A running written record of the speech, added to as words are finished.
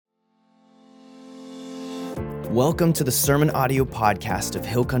Welcome to the Sermon Audio Podcast of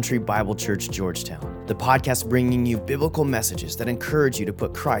Hill Country Bible Church, Georgetown. The podcast bringing you biblical messages that encourage you to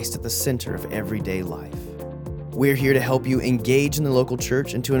put Christ at the center of everyday life. We're here to help you engage in the local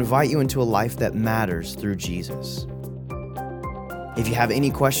church and to invite you into a life that matters through Jesus. If you have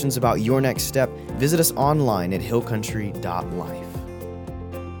any questions about your next step, visit us online at hillcountry.life.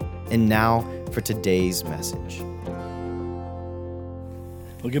 And now for today's message.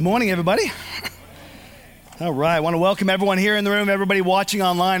 Well, good morning, everybody. All right, I want to welcome everyone here in the room, everybody watching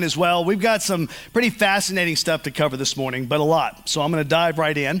online as well. We've got some pretty fascinating stuff to cover this morning, but a lot. So I'm going to dive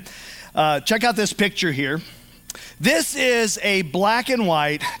right in. Check out this picture here. This is a black and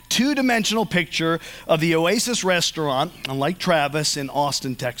white, two-dimensional picture of the Oasis restaurant on Lake Travis in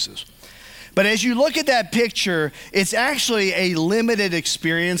Austin, Texas. But as you look at that picture, it's actually a limited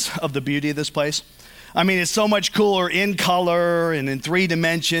experience of the beauty of this place. I mean, it's so much cooler in color and in 3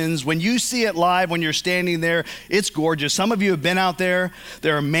 dimensions. When you see it live, when you're standing there, it's gorgeous. Some of you have been out there.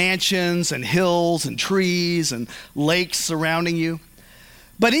 There are mansions and hills and trees and lakes surrounding you.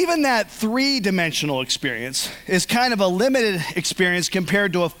 But even that 3-dimensional experience is kind of a limited experience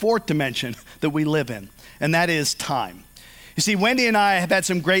compared to a 4th dimension that we live in, and that is time. You see, Wendy and I have had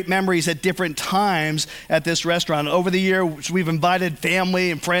some great memories at different times at this restaurant. Over the years, we've invited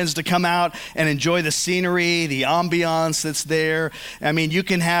family and friends to come out and enjoy the scenery, the ambiance that's there. I mean, you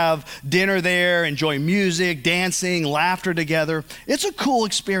can have dinner there, enjoy music, dancing, laughter together. It's a cool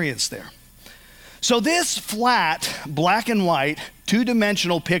experience there. So this flat, black and white,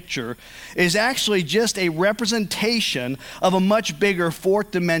 2-dimensional picture is actually just a representation of a much bigger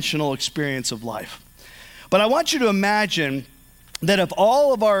 4th-dimensional experience of life. But I want you to imagine that of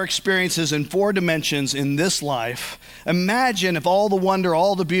all of our experiences in 4 dimensions in this life, imagine if all the wonder,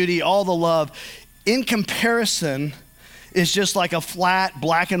 all the beauty, all the love, in comparison, is just like a flat,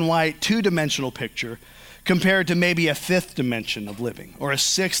 black and white, 2-dimensional picture compared to maybe a 5th dimension of living, or a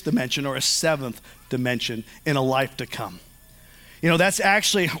 6th dimension, or a 7th dimension in a life to come. You know, that's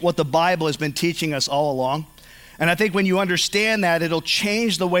actually what the Bible has been teaching us all along. And I think when you understand that, it'll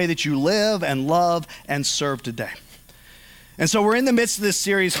change the way that you live and love and serve today. And so we're in the midst of this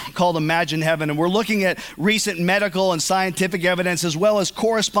series called Imagine Heaven, and we're looking at recent medical and scientific evidence as well as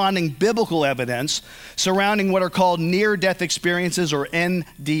corresponding biblical evidence surrounding what are called near-death experiences, or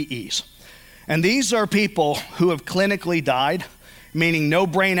NDEs. And these are people who have clinically died, meaning no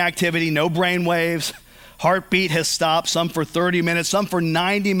brain activity, no brain waves, heartbeat has stopped, some for 30 minutes, some for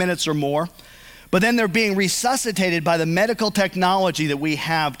 90 minutes or more. But then they're being resuscitated by the medical technology that we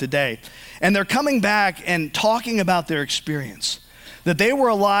have today. And they're coming back and talking about their experience, that they were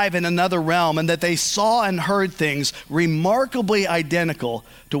alive in another realm and that they saw and heard things remarkably identical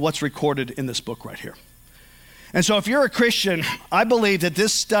to what's recorded in this book right here. And so if you're a Christian, I believe that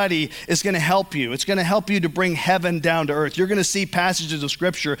this study is going to help you. It's going to help you to bring heaven down to earth. You're going to see passages of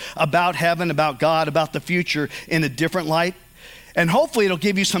Scripture about heaven, about God, about the future in a different light. And hopefully it'll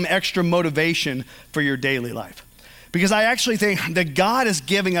give you some extra motivation for your daily life. Because I actually think that God is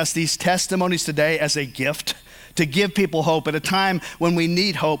giving us these testimonies today as a gift to give people hope at a time when we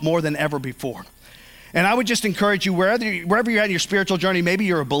need hope more than ever before. And I would just encourage you, wherever you're at in your spiritual journey, maybe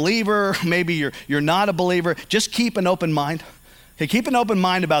you're a believer, maybe you're not a believer, just keep an open mind. Okay, keep an open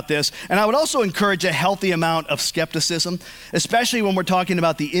mind about this. And I would also encourage a healthy amount of skepticism, especially when we're talking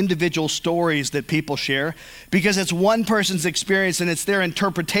about the individual stories that people share, because it's one person's experience and it's their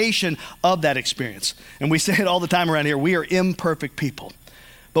interpretation of that experience. And we say it all the time around here, we are imperfect people.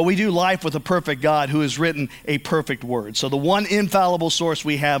 But we do life with a perfect God who has written a perfect word. So the one infallible source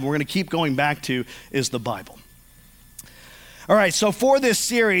we have, we're going to keep going back to, is the Bible. All right, so for this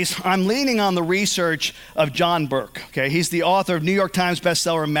series, I'm leaning on the research of John Burke. Okay, he's the author of New York Times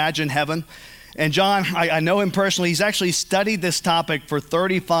bestseller, Imagine Heaven. And John, I know him personally. He's actually studied this topic for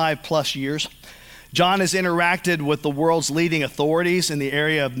 35 plus years. John has interacted with the world's leading authorities in the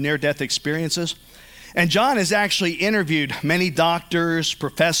area of near-death experiences. And John has actually interviewed many doctors,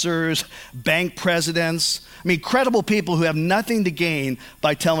 professors, bank presidents, credible people who have nothing to gain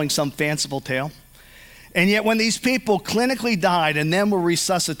by telling some fanciful tale. And yet when these people clinically died and then were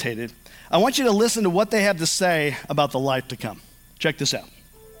resuscitated, I want you to listen to what they have to say about the life to come. Check this out.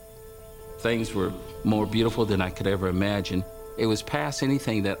 Things were more beautiful than I could ever imagine. It was past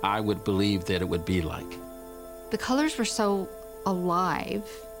anything that I would believe that it would be like. The colors were so alive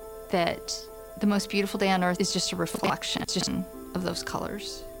that the most beautiful day on earth is just a reflection of those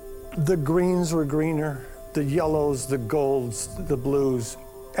colors. The greens were greener, the yellows, the golds, the blues,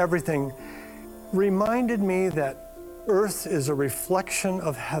 everything reminded me that earth is a reflection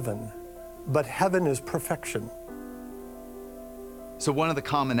of heaven, but heaven is perfection. So one of the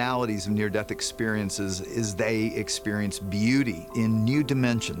commonalities of near-death experiences is they experience beauty in new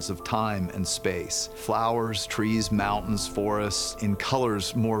dimensions of time and space. Flowers, trees, mountains, forests, in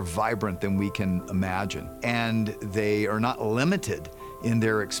colors more vibrant than we can imagine. And they are not limited in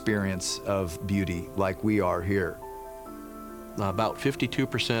their experience of beauty like we are here. About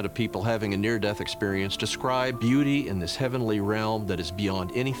 52% of people having a near-death experience describe beauty in this heavenly realm that is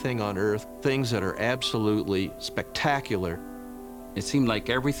beyond anything on earth, things that are absolutely spectacular. It seemed like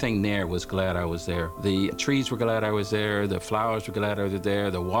everything there was glad I was there. The trees were glad I was there, the flowers were glad I was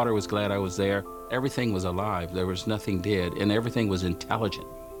there, the water was glad I was there. Everything was alive, there was nothing dead, and everything was intelligent.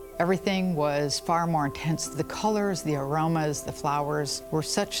 Everything was far more intense. The colors, the aromas, the flowers were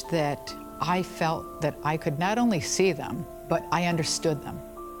such that I felt that I could not only see them, but I understood them.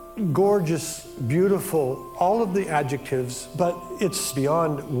 Gorgeous, beautiful, all of the adjectives, but it's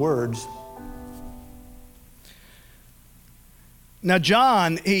beyond words. Now,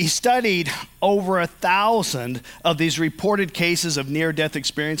 John, he studied over 1,000 of these reported cases of near-death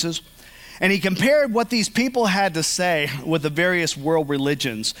experiences, and he compared what these people had to say with the various world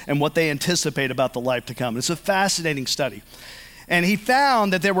religions and what they anticipate about the life to come. It's a fascinating study. And he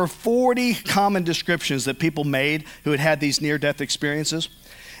found that there were 40 common descriptions that people made who had had these near-death experiences.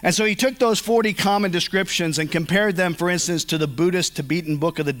 And so he took those 40 common descriptions and compared them, for instance, to the Buddhist Tibetan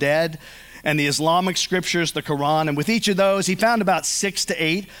Book of the Dead and the Islamic scriptures, the Quran. And with each of those, he found about 6 to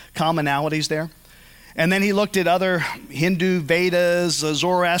 8 commonalities there. And then he looked at other Hindu Vedas,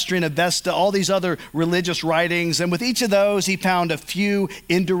 Zoroastrian Avesta, all these other religious writings. And with each of those, he found a few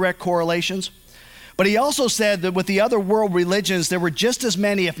indirect correlations. But he also said that with the other world religions, there were just as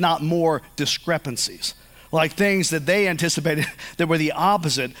many, if not more, discrepancies, like things that they anticipated that were the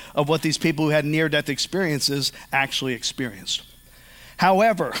opposite of what these people who had near-death experiences actually experienced.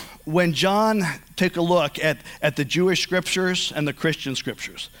 However, when John took a look at the Jewish scriptures and the Christian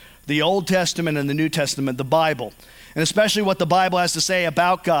scriptures, the Old Testament and the New Testament, the Bible, and especially what the Bible has to say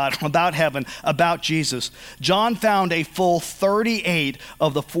about God, about heaven, about Jesus, John found a full 38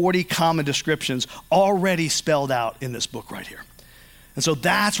 of the 40 common descriptions already spelled out in this book right here. And so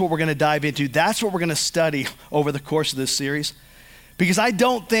that's what we're going to dive into. That's what we're going to study over the course of this series. Because I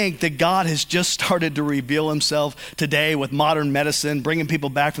don't think that God has just started to reveal himself today with modern medicine, bringing people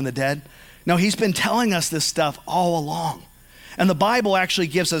back from the dead. No, he's been telling us this stuff all along. And the Bible actually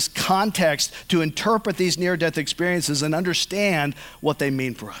gives us context to interpret these near-death experiences and understand what they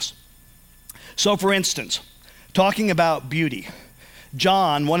mean for us. So for instance, talking about beauty,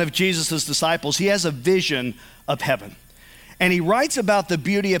 John, one of Jesus' disciples, he has a vision of heaven. And he writes about the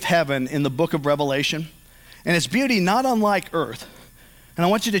beauty of heaven in the book of Revelation. And it's beauty not unlike earth. And I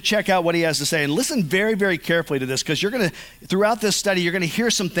want you to check out what he has to say. And listen very, very carefully to this, because throughout this study, you're going to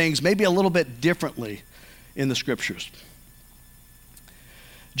hear some things maybe a little bit differently in the scriptures.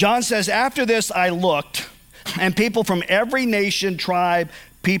 John says, after this I looked, and people from every nation, tribe,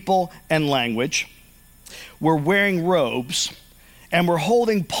 people, and language were wearing robes and were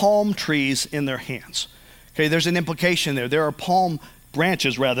holding palm trees in their hands. Okay, there's an implication there. There are palm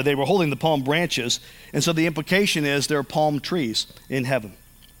branches, rather. They were holding the palm branches, and so the implication is there are palm trees in heaven.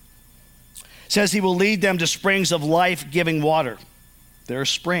 It says he will lead them to springs of life-giving water. There are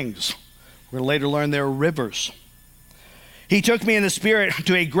springs. We're going to later learn there are rivers. He took me in the spirit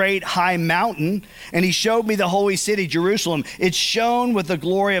to a great high mountain, and he showed me the holy city, Jerusalem. It shone with the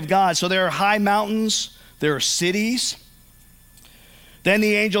glory of God. So there are high mountains, there are cities. Then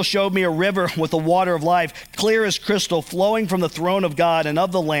the angel showed me a river with the water of life, clear as crystal, flowing from the throne of God and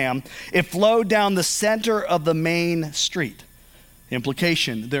of the Lamb. It flowed down the center of the main street.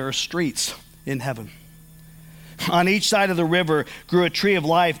 Implication, there are streets in heaven. On each side of the river grew a tree of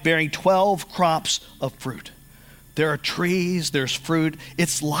life bearing 12 crops of fruit. There are trees, there's fruit,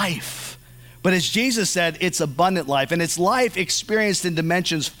 it's life. But as Jesus said, it's abundant life, and it's life experienced in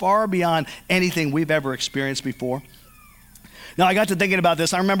dimensions far beyond anything we've ever experienced before. Now, I got to thinking about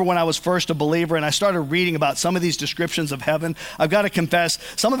this. I remember when I was first a believer and I started reading about some of these descriptions of heaven. I've got to confess,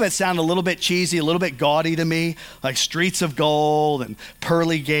 some of it sounded a little bit cheesy, a little bit gaudy to me, like streets of gold and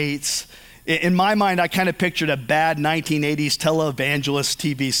pearly gates. In my mind, I kind of pictured a bad 1980s televangelist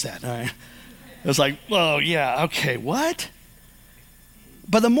TV set. All right? It was like, oh, yeah, okay, what?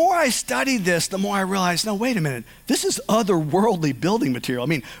 But the more I studied this, the more I realized, no, wait a minute. This is otherworldly building material. I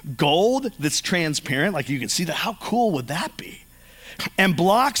mean, gold that's transparent, like you can see that. How cool would that be? And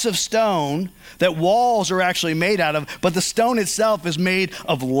blocks of stone that walls are actually made out of, but the stone itself is made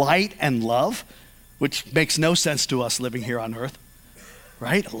of light and love, which makes no sense to us living here on earth,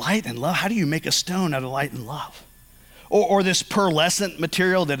 right? Light and love. How do you make a stone out of light and love? Or this pearlescent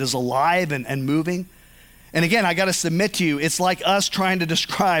material that is alive and moving. And again, I got to submit to you, it's like us trying to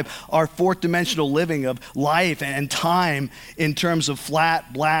describe our fourth dimensional living of life and time in terms of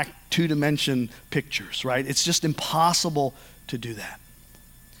flat, black, two-dimension pictures, right? It's just impossible to do that.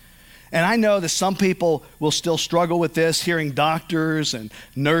 And I know that some people will still struggle with this, hearing doctors and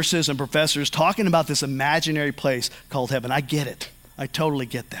nurses and professors talking about this imaginary place called heaven. I get it. I totally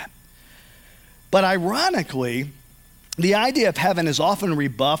get that. But ironically, the idea of heaven is often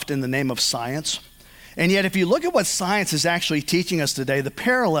rebuffed in the name of science. And yet, if you look at what science is actually teaching us today, the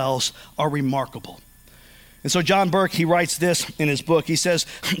parallels are remarkable. And so John Burke, he writes this in his book. He says,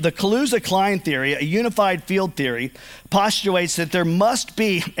 the Kaluza-Klein theory, a unified field theory, postulates that there must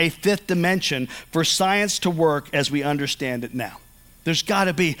be a fifth dimension for science to work as we understand it now. There's got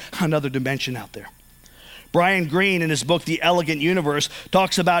to be another dimension out there. Brian Greene, in his book, The Elegant Universe,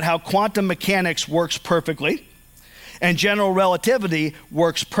 talks about how quantum mechanics works perfectly and general relativity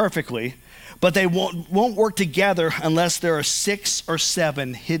works perfectly, but they won't work together unless there are 6 or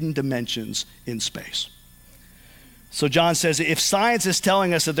 7 hidden dimensions in space. So John says, if science is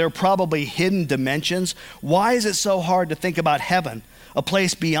telling us that there are probably hidden dimensions, why is it so hard to think about heaven, a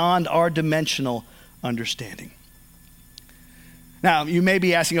place beyond our dimensional understanding? Now, you may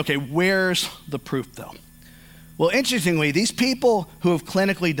be asking, okay, where's the proof though? Well, interestingly, these people who have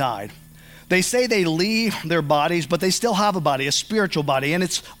clinically died, they say they leave their bodies, but they still have a body, a spiritual body, and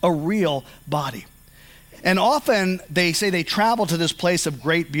it's a real body. And often they say they travel to this place of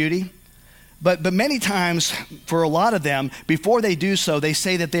great beauty, but many times, for a lot of them, before they do so, they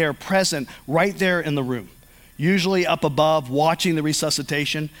say that they are present right there in the room, usually up above, watching the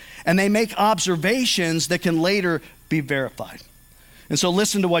resuscitation, and they make observations that can later be verified. And so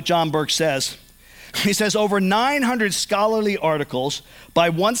listen to what John Burke says. He says, over 900 scholarly articles by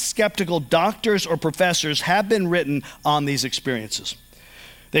once skeptical doctors or professors have been written on these experiences.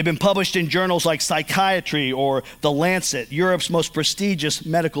 They've been published in journals like Psychiatry or The Lancet, Europe's most prestigious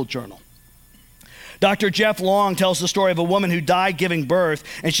medical journal. Dr. Jeff Long tells the story of a woman who died giving birth,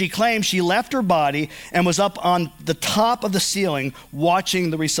 and she claims she left her body and was up on the top of the ceiling watching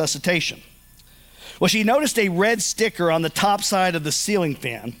the resuscitation. Well, she noticed a red sticker on the top side of the ceiling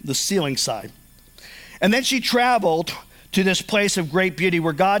fan, the ceiling side. And then she traveled to this place of great beauty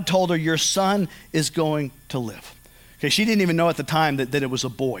where God told her, your son is going to live. Okay, she didn't even know at the time that it was a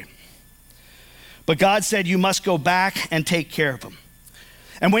boy. But God said, you must go back and take care of him.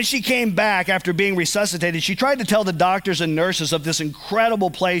 And when she came back after being resuscitated, she tried to tell the doctors and nurses of this incredible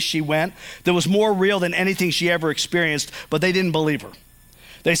place she went that was more real than anything she ever experienced, but they didn't believe her.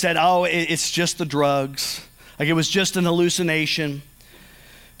 They said, oh, it's just the drugs. Like it was just an hallucination.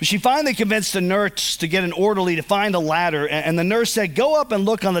 But she finally convinced the nurse to get an orderly to find a ladder, and the nurse said, go up and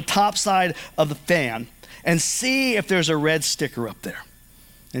look on the top side of the fan and see if there's a red sticker up there.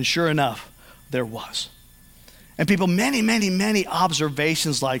 And sure enough, there was. And people, many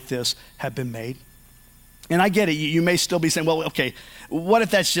observations like this have been made. And I get it, you may still be saying, well, okay, what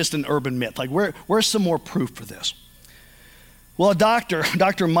if that's just an urban myth? Like where's some more proof for this? Well, Dr.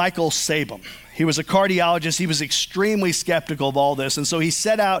 Michael Sabum, he was a cardiologist. He was extremely skeptical of all this. And so he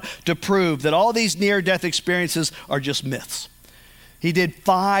set out to prove that all these near-death experiences are just myths. He did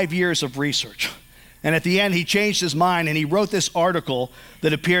 5 years of research. And at the end, he changed his mind and he wrote this article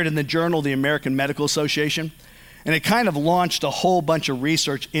that appeared in the Journal of the American Medical Association. And it kind of launched a whole bunch of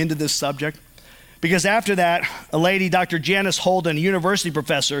research into this subject. Because after that, a lady, Dr. Janice Holden, a university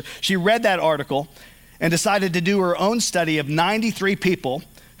professor, she read that article and decided to do her own study of 93 people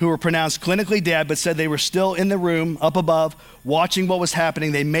who were pronounced clinically dead, but said they were still in the room up above, watching what was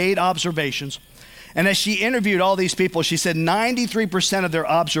happening. They made observations. And as she interviewed all these people, she said 93% of their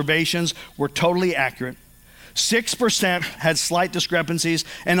observations were totally accurate. 6% had slight discrepancies,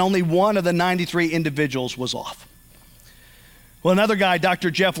 and only one of the 93 individuals was off. Well, another guy, Dr.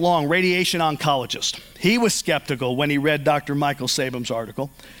 Jeff Long, radiation oncologist, he was skeptical when he read Dr. Michael Sabum's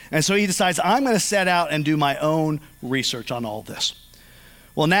article. And so he decides, I'm going to set out and do my own research on all this.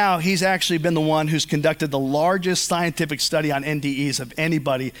 Well, now he's actually been the one who's conducted the largest scientific study on NDEs of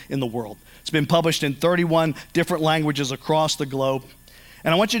anybody in the world. It's been published in 31 different languages across the globe.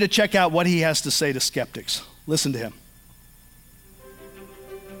 And I want you to check out what he has to say to skeptics. Listen to him.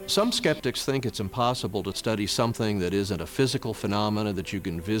 Some skeptics think it's impossible to study something that isn't a physical phenomena that you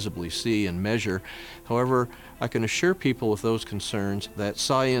can visibly see and measure. However, I can assure people with those concerns that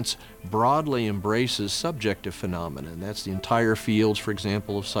science broadly embraces subjective phenomena, and that's the entire fields, for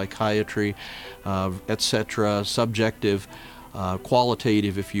example, of psychiatry, etc., subjective,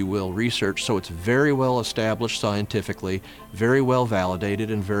 qualitative, if you will, research. So it's very well established scientifically, very well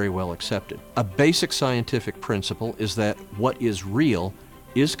validated, and very well accepted. A basic scientific principle is that what is real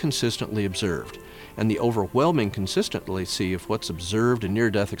is consistently observed. and the overwhelming consistency of what's observed in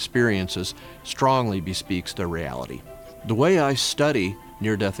near-death experiences strongly bespeaks their reality. The way I study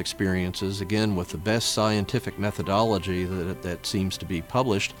near-death experiences, again with the best scientific methodology that seems to be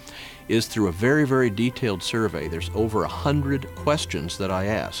published, is through a very, very detailed survey. There's over 100 questions that I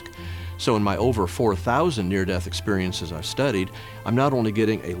ask. So in my over 4,000 near-death experiences I've studied, I'm not only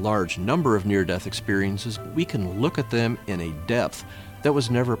getting a large number of near-death experiences, but we can look at them in a depth that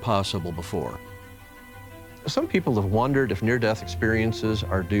was never possible before. Some people have wondered if near-death experiences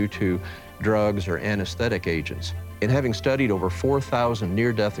are due to drugs or anesthetic agents. In having studied over 4,000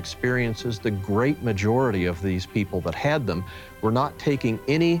 near-death experiences, the great majority of these people that had them were not taking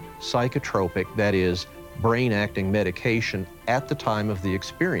any psychotropic, that is, brain-acting medication at the time of the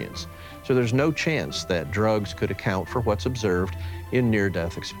experience. So there's no chance that drugs could account for what's observed in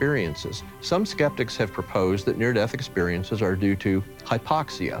near-death experiences. Some skeptics have proposed that near-death experiences are due to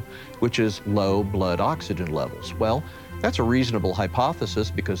hypoxia, which is low blood oxygen levels. Well, that's a reasonable hypothesis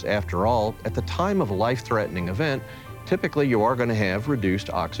because, after all, at the time of a life-threatening event, typically you are going to have reduced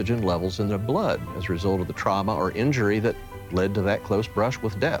oxygen levels in the blood as a result of the trauma or injury that led to that close brush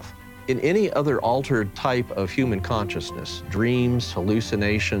with death. In any other altered type of human consciousness, dreams,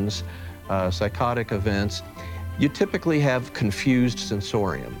 hallucinations, psychotic events, you typically have confused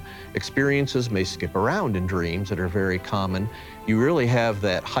sensorium. Experiences may skip around in dreams that are very common. You really have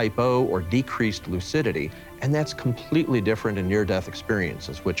that hypo or decreased lucidity, and that's completely different in near-death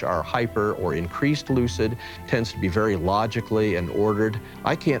experiences, which are hyper or increased lucid, tends to be very logically and ordered.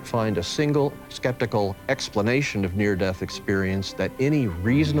 I can't find a single skeptical explanation of near-death experience that any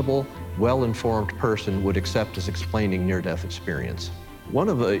reasonable, well-informed person would accept as explaining near-death experience. One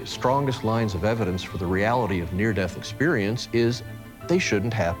of the strongest lines of evidence for the reality of near-death experience is they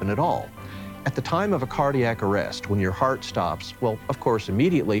shouldn't happen at all. At the time of a cardiac arrest, when your heart stops, well, of course,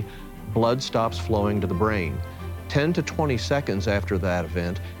 immediately, blood stops flowing to the brain. 10 to 20 seconds after that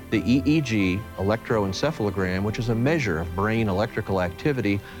event, the EEG, electroencephalogram, which is a measure of brain electrical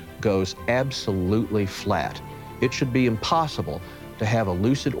activity, goes absolutely flat. It should be impossible to have a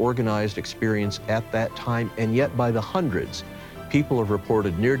lucid, organized experience at that time, and yet by the hundreds, people have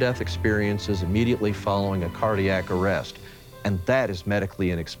reported near-death experiences immediately following a cardiac arrest, and that is medically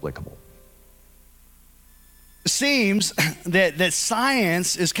inexplicable. It seems that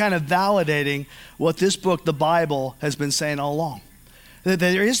science is kind of validating what this book, the Bible, has been saying all along. That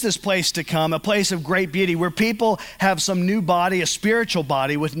there is this place to come, a place of great beauty where people have some new body, a spiritual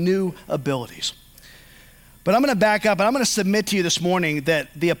body with new abilities. But I'm going to back up and I'm going to submit to you this morning that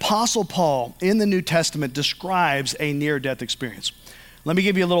the Apostle Paul in the New Testament describes a near-death experience. Let me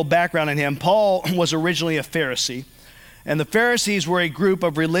give you a little background on him. Paul was originally a Pharisee, and the Pharisees were a group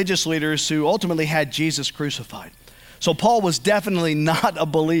of religious leaders who ultimately had Jesus crucified. So Paul was definitely not a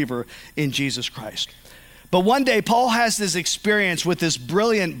believer in Jesus Christ. But one day, Paul has this experience with this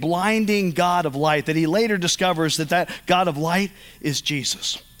brilliant, blinding God of light that he later discovers that God of light is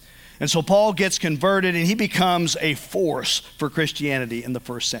Jesus. And so Paul gets converted and he becomes a force for Christianity in the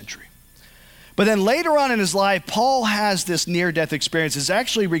first century. But then later on in his life, Paul has this near-death experience. It's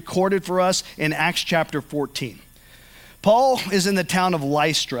actually recorded for us in Acts chapter 14. Paul is in the town of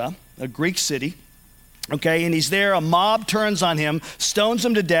Lystra, a Greek city, okay, and he's there. A mob turns on him, stones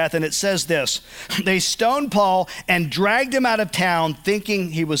him to death, and it says this: they stoned Paul and dragged him out of town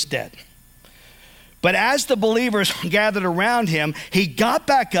thinking he was dead. But as the believers gathered around him, he got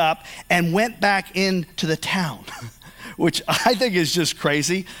back up and went back into the town, which I think is just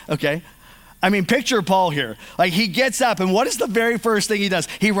crazy, okay? I mean, picture Paul here. Like, he gets up, and what is the very first thing he does?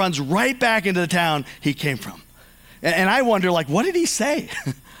 He runs right back into the town he came from. And I wonder, like, what did he say?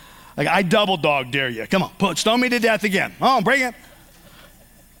 Like, I double dog dare you. Come on, stone me to death again. Oh, bring it.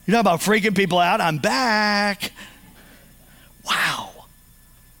 You know about freaking people out? I'm back. Wow.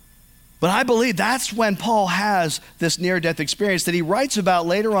 But I believe that's when Paul has this near-death experience that he writes about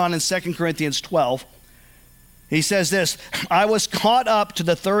later on in 2 Corinthians 12. He says this: I was caught up to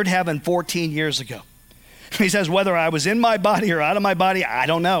the third heaven 14 years ago. He says, whether I was in my body or out of my body, I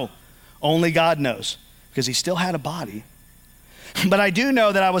don't know. Only God knows, because he still had a body. But I do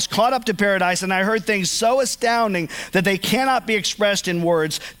know that I was caught up to paradise, and I heard things so astounding that they cannot be expressed in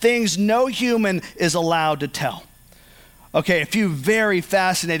words, things no human is allowed to tell. Okay, a few very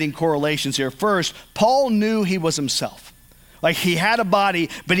fascinating correlations here. First, Paul knew he was himself. Like, he had a body,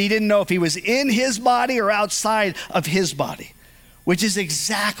 but he didn't know if he was in his body or outside of his body, which is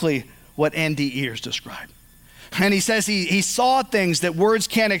exactly what N.D. Ears described. And he says he saw things that words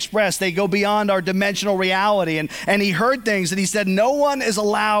can't express. They go beyond our dimensional reality. And he heard things that he said no one is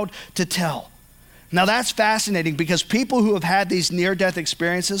allowed to tell. Now that's fascinating because people who have had these near-death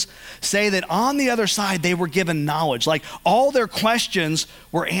experiences say that on the other side, they were given knowledge, like all their questions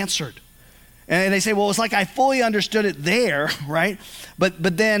were answered. And they say, well, it's like I fully understood it there, right?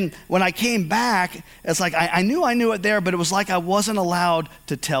 But then when I came back, it's like I knew it there, but it was like I wasn't allowed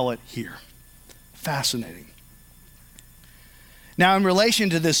to tell it here. Fascinating. Now, in relation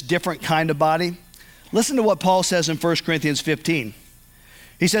to this different kind of body, listen to what Paul says in 1 Corinthians 15.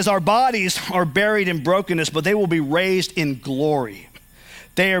 He says, our bodies are buried in brokenness, but they will be raised in glory.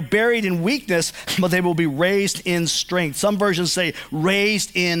 They are buried in weakness, but they will be raised in strength. Some versions say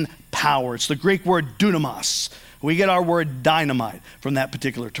raised in power. It's the Greek word dunamis. We get our word dynamite from that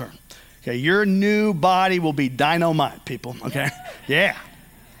particular term. Okay, your new body will be dynamite, people, okay? Yeah,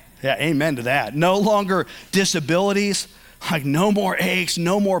 amen to that. No longer disabilities, like no more aches,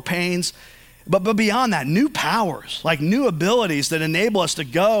 no more pains. But beyond that, new powers, like new abilities that enable us to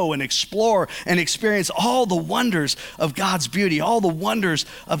go and explore and experience all the wonders of God's beauty, all the wonders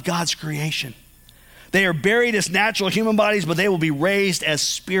of God's creation. They are buried as natural human bodies, but they will be raised as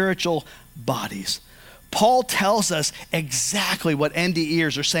spiritual bodies. Paul tells us exactly what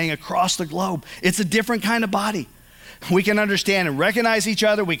NDEers are saying across the globe. It's a different kind of body. We can understand and recognize each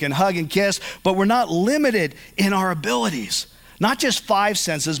other, we can hug and kiss, but we're not limited in our abilities. Not just 5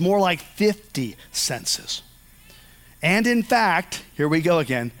 senses, more like 50 senses. And in fact, here we go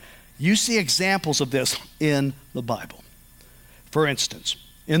again, you see examples of this in the Bible. For instance,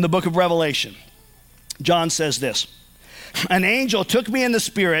 in the book of Revelation, John says this, an angel took me in the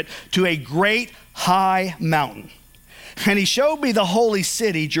spirit to a great high mountain, and he showed me the holy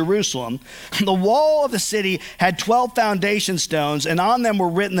city, Jerusalem. The wall of the city had 12 foundation stones, and on them were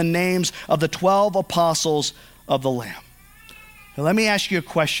written the names of the 12 apostles of the Lamb. Now, let me ask you a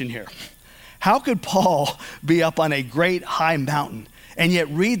question here. How could Paul be up on a great high mountain and yet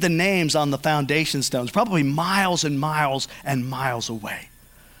read the names on the foundation stones, probably miles and miles and miles away?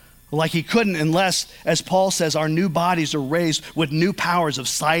 Like he couldn't unless, as Paul says, our new bodies are raised with new powers of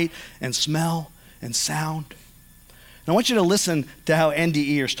sight and smell and sound. And I want you to listen to how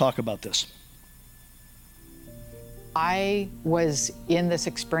NDEers talk about this. I was in this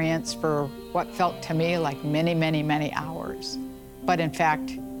experience for what felt to me like many, many, many hours. But in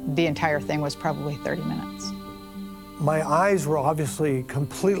fact, the entire thing was probably 30 minutes. My eyes were obviously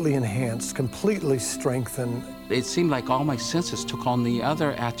completely enhanced, completely strengthened. It seemed like all my senses took on the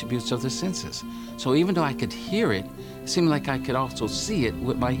other attributes of the senses. So even though I could hear it, it seemed like I could also see it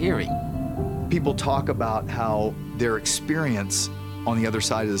with my hearing. People talk about how their experience on the other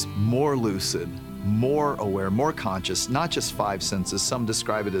side is more lucid, more aware, more conscious, not just 5 senses. Some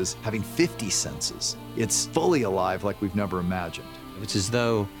describe it as having 50 senses. It's fully alive like we've never imagined. It's as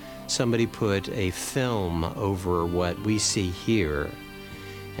though somebody put a film over what we see here,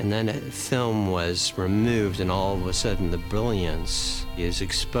 and then a film was removed, and all of a sudden the brilliance is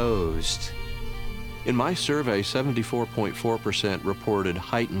exposed. In my survey, 74.4% reported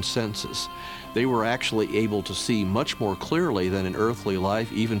heightened senses. They were actually able to see much more clearly than in earthly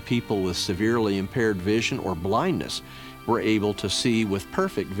life. Even people with severely impaired vision or blindness were able to see with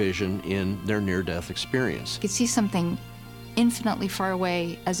perfect vision in their near-death experience. I could see something infinitely far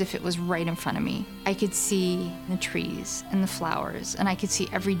away as if it was right in front of me. I could see the trees and the flowers, and I could see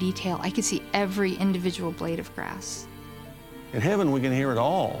every detail. I could see every individual blade of grass. In heaven, we can hear it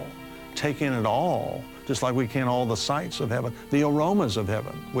all, take in it all, just like we can all the sights of heaven, the aromas of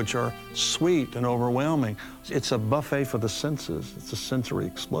heaven, which are sweet and overwhelming. It's a buffet for the senses. It's a sensory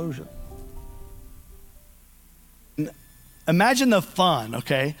explosion. Imagine the fun,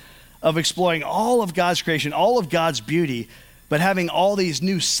 okay, of exploring all of God's creation, all of God's beauty, but having all these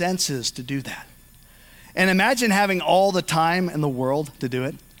new senses to do that. And imagine having all the time in the world to do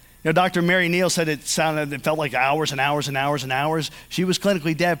it. You know, Dr. Mary Neal said it felt like hours and hours and hours and hours. She was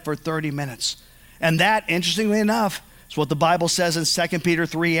clinically dead for 30 minutes. And that, interestingly enough, is what the Bible says in 2 Peter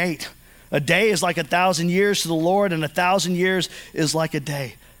 3:8. A day is like 1,000 years to the Lord, and 1,000 years is like a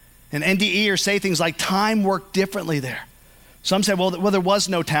day. And NDEers say things like time worked differently there. Some said, well, there was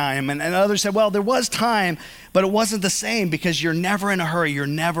no time. And others said, well, there was time, but it wasn't the same because you're never in a hurry. You're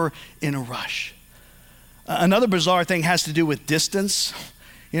never in a rush. Another bizarre thing has to do with distance.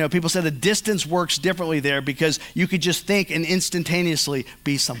 You know, people say the distance works differently there because you could just think and instantaneously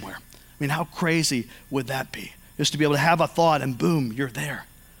be somewhere. I mean, how crazy would that be? Just to be able to have a thought and boom, you're there.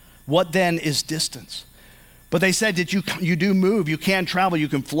 What then is distance? But they said that you do move, you can travel, you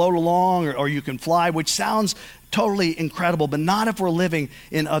can float along or you can fly, which sounds totally incredible, but not if we're living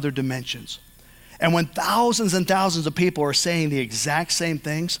in other dimensions. And when thousands and thousands of people are saying the exact same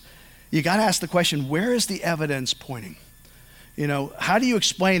things, you got to ask the question, where is the evidence pointing? You know, how do you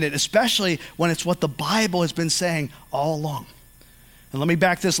explain it, especially when it's what the Bible has been saying all along? And let me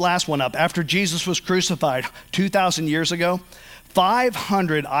back this last one up. After Jesus was crucified 2,000 years ago,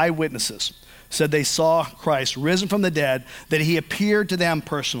 500 eyewitnesses said they saw Christ risen from the dead, that he appeared to them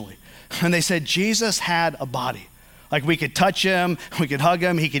personally. And they said Jesus had a body. Like we could touch him, we could hug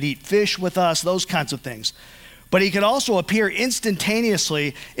him, he could eat fish with us, those kinds of things. But he could also appear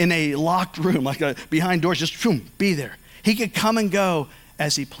instantaneously in a locked room, like behind doors, just be there. He could come and go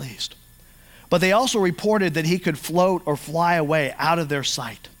as he pleased. But they also reported that he could float or fly away out of their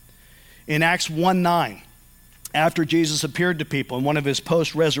sight. In Acts 1:9, after Jesus appeared to people in one of his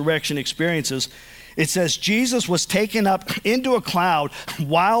post-resurrection experiences, it says, Jesus was taken up into a cloud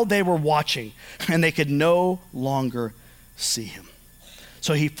while they were watching, and they could no longer see him.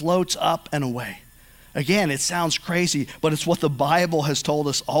 So he floats up and away. Again, it sounds crazy, but it's what the Bible has told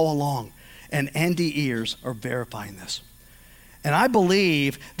us all along, and NDEers are verifying this. And I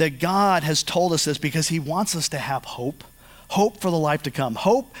believe that God has told us this because he wants us to have hope for the life to come,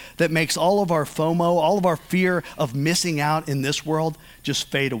 hope that makes all of our FOMO, all of our fear of missing out in this world just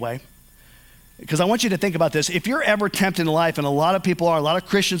fade away. Because I want you to think about this. If you're ever tempted in life, and a lot of people are, a lot of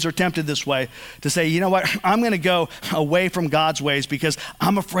Christians are tempted this way, to say, you know what, I'm going to go away from God's ways because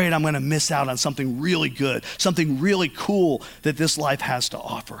I'm afraid I'm going to miss out on something really good, something really cool that this life has to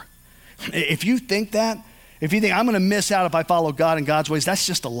offer. If you think that, if you think I'm going to miss out if I follow God and God's ways, that's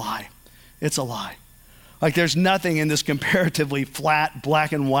just a lie. It's a lie. Like there's nothing in this comparatively flat,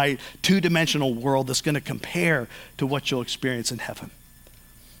 black and white, two-dimensional world that's going to compare to what you'll experience in heaven.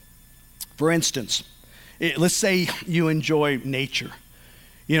 For instance, let's say you enjoy nature.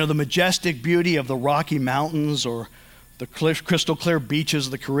 You know, the majestic beauty of the Rocky Mountains or the crystal clear beaches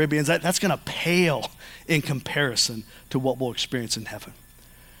of the Caribbean, that's going to pale in comparison to what we'll experience in heaven.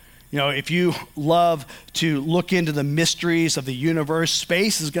 You know, if you love to look into the mysteries of the universe,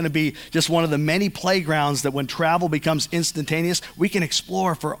 space is going to be just one of the many playgrounds that when travel becomes instantaneous, we can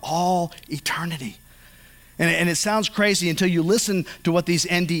explore for all eternity. And it sounds crazy until you listen to what these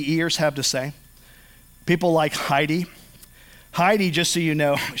NDEers have to say. People like Heidi. Heidi, just so you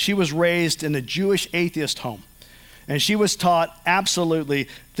know, she was raised in a Jewish atheist home. And she was taught absolutely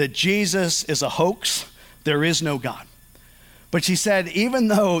that Jesus is a hoax, there is no God. But she said even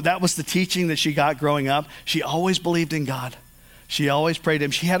though that was the teaching that she got growing up, she always believed in God. She always prayed to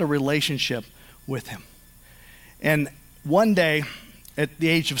him. She had a relationship with him. And one day, at the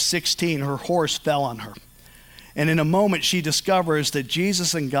age of 16, her horse fell on her. And in a moment, she discovers that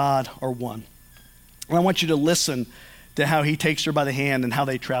Jesus and God are one. And I want you to listen to how he takes her by the hand and how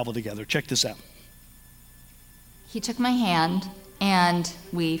they travel together. Check this out. He took my hand and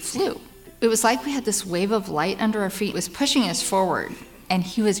we flew. It was like we had this wave of light under our feet. It was pushing us forward, and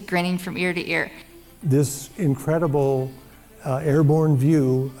he was grinning from ear to ear. This incredible airborne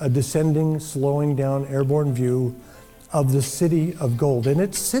view, a descending, slowing down airborne view of the city of gold. And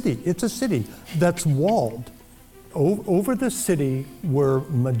it's a city that's walled. Over the city were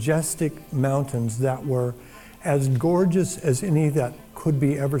majestic mountains that were as gorgeous as any that could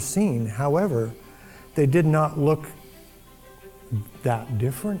be ever seen. However, they did not look that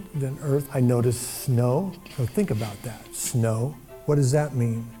different than Earth. I noticed snow. So think about that. Snow. What does that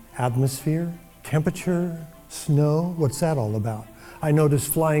mean? Atmosphere, temperature, snow. What's that all about? I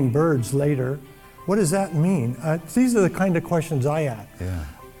noticed flying birds later. What does that mean? These are the kind of questions I ask. Yeah.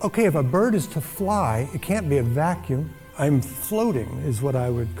 Okay, if a bird is to fly, it can't be a vacuum. I'm floating is what I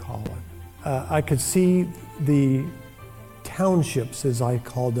would call it. I could see the townships, as I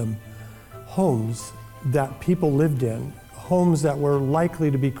call them, homes that people lived in, homes that were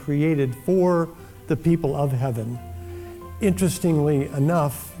likely to be created for the people of heaven. Interestingly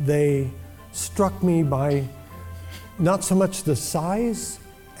enough, they struck me by not so much the size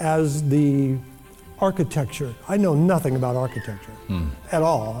as the architecture. I know nothing about architecture at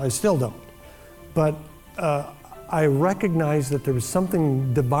all. I still don't. But I recognized that there was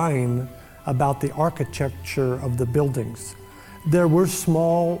something divine about the architecture of the buildings. There were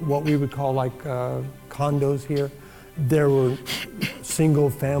small, what we would call like condos here. There were single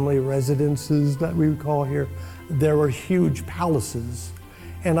family residences that we would call here. There were huge palaces.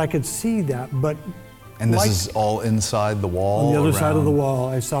 And I could see that, but and this is all inside the wall? On the other side of the wall.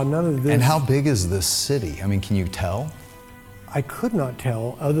 I saw none of this. And how big is this city? I mean, can you tell? I could not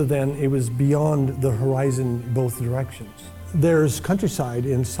tell, other than it was beyond the horizon both directions. There's countryside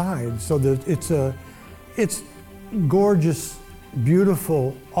inside, so that it's gorgeous,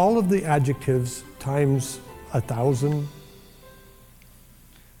 beautiful, all of the adjectives times 1,000.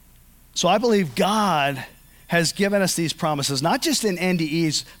 So I believe God has given us these promises, not just in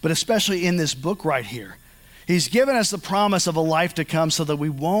NDEs, but especially in this book right here. He's given us the promise of a life to come so that we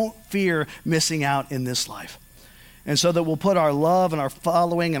won't fear missing out in this life. And so that we'll put our love and our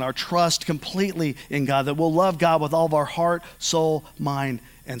following and our trust completely in God, that we'll love God with all of our heart, soul, mind,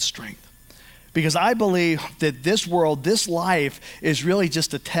 and strength. Because I believe that this world, this life, is really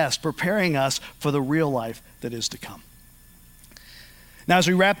just a test, preparing us for the real life that is to come. Now, as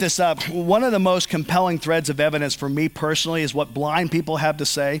we wrap this up, one of the most compelling threads of evidence for me personally is what blind people have to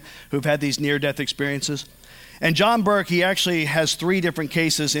say who've had these near-death experiences. And John Burke, he actually has 3 different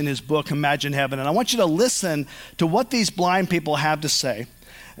cases in his book, Imagine Heaven. And I want you to listen to what these blind people have to say,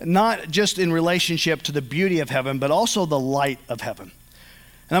 not just in relationship to the beauty of heaven, but also the light of heaven.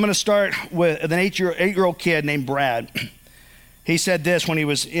 And I'm going to start with an 8-year-old kid named Brad. He said this when he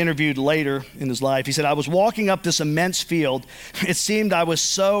was interviewed later in his life. He said, "I was walking up this immense field. It seemed I was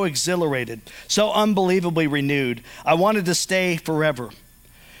so exhilarated, so unbelievably renewed. I wanted to stay forever."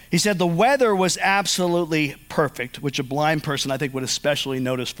 He said the weather was absolutely perfect, which a blind person I think would especially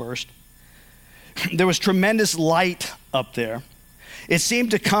notice first. There was tremendous light up there. It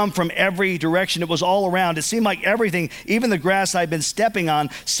seemed to come from every direction. It was all around. It seemed like everything, even the grass I'd been stepping on,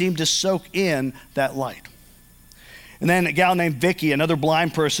 seemed to soak in that light. And then a gal named Vicky, another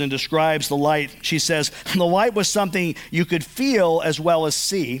blind person, describes the light. She says, the light was something you could feel as well as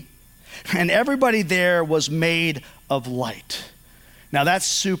see, and everybody there was made of light. Now that's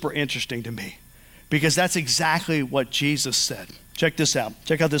super interesting to me because that's exactly what Jesus said. Check this out.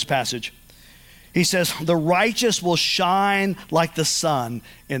 Check out this passage. He says, the righteous will shine like the sun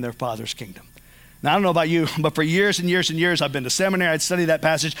in their Father's kingdom. Now, I don't know about you, but for years and years and years, I've been to seminary, I'd studied that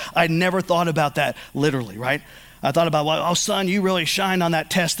passage. I'd never thought about that literally, right? I thought about, well, oh, son, you really shined on that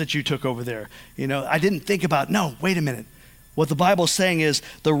test that you took over there. You know, I didn't think about, no, wait a minute. What the Bible's saying is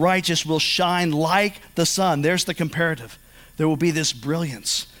the righteous will shine like the sun. There's the comparative. There will be this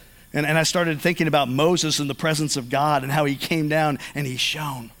brilliance. And I started thinking about Moses in the presence of God and how he came down and he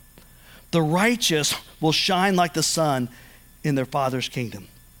shone. The righteous will shine like the sun in their Father's kingdom.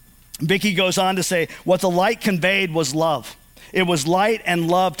 Vicky goes on to say, what the light conveyed was love. It was light and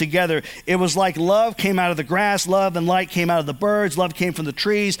love together. It was like love came out of the grass, love and light came out of the birds, love came from the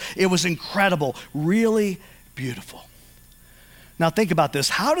trees. It was incredible, really beautiful. Now think about this.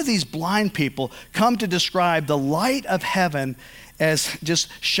 How do these blind people come to describe the light of heaven as just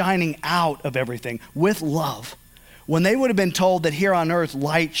shining out of everything with love when they would have been told that here on earth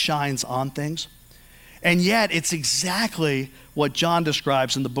light shines on things? And yet it's exactly what John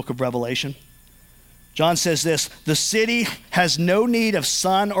describes in the book of Revelation. John says this, the city has no need of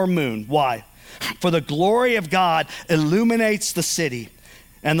sun or moon. Why? For the glory of God illuminates the city,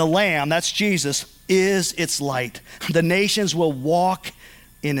 and the Lamb, that's Jesus, is its light. The nations will walk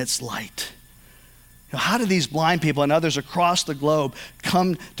in its light. Now, how do these blind people and others across the globe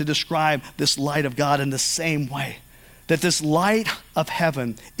come to describe this light of God in the same way? That this light of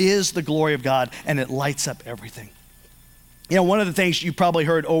heaven is the glory of God and it lights up everything. You know, one of the things you probably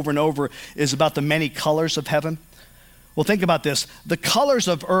heard over and over is about the many colors of heaven. Well, think about this. The colors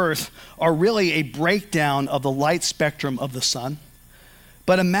of earth are really a breakdown of the light spectrum of the sun.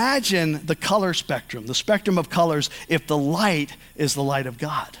 But imagine the color spectrum, the spectrum of colors, if the light is the light of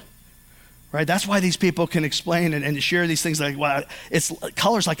God. Right? That's why these people can explain and share these things like, wow, it's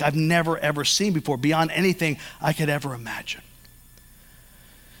colors like I've never, ever seen before, beyond anything I could ever imagine.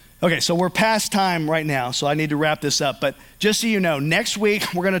 Okay, so we're past time right now, so I need to wrap this up. But just so you know, next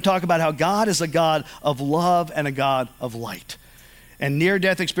week we're going to talk about how God is a God of love and a God of light. And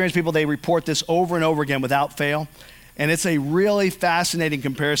near-death experience people, they report this over and over again without fail. And it's a really fascinating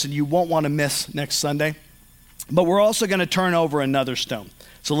comparison you won't want to miss next Sunday. But we're also going to turn over another stone.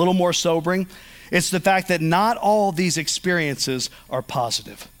 It's a little more sobering. It's the fact that not all of these experiences are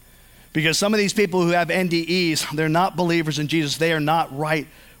positive. Because some of these people who have NDEs, they're not believers in Jesus. They are not right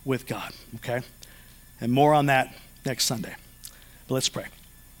with God, okay? And more on that next Sunday. But let's pray.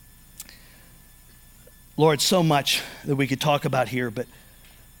 Lord, so much that we could talk about here, but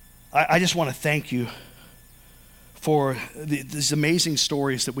I just want to thank you for these amazing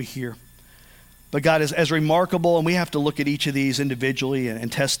stories that we hear. But God, as remarkable, and we have to look at each of these individually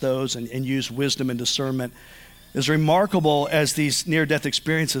and test those and use wisdom and discernment, as remarkable as these near-death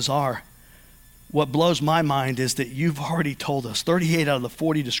experiences are, what blows my mind is that you've already told us, 38 out of the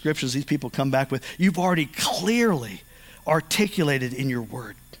 40 descriptions these people come back with, you've already clearly articulated in your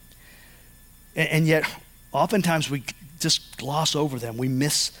word. And yet, oftentimes we just gloss over them. We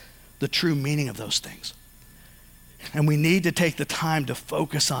miss the true meaning of those things. And we need to take the time to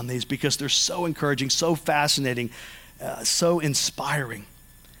focus on these because they're so encouraging, so fascinating, so inspiring.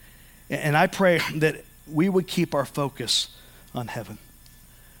 And I pray that we would keep our focus on heaven.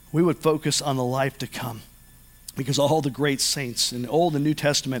 We would focus on the life to come. Because all the great saints in the Old and New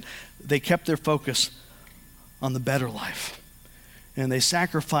Testament, they kept their focus on the better life. And they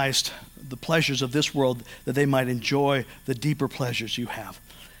sacrificed the pleasures of this world that they might enjoy the deeper pleasures you have.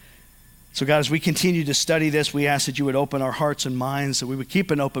 So God, as we continue to study this, we ask that you would open our hearts and minds, that we would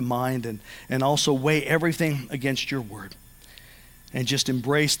keep an open mind and also weigh everything against your word and just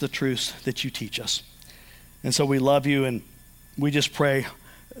embrace the truths that you teach us. And so we love you, and we just pray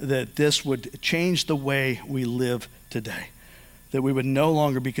that this would change the way we live today, that we would no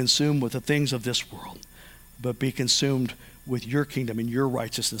longer be consumed with the things of this world, but be consumed with your kingdom and your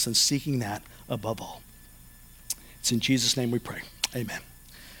righteousness and seeking that above all. It's in Jesus' name we pray. Amen.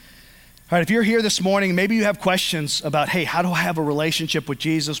 All right, if you're here this morning, maybe you have questions about, hey, how do I have a relationship with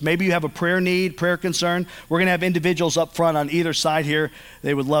Jesus? Maybe you have a prayer need, prayer concern. We're going to have individuals up front on either side here.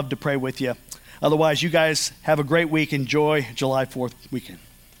 They would love to pray with you. Otherwise, you guys have a great week. Enjoy July 4th weekend.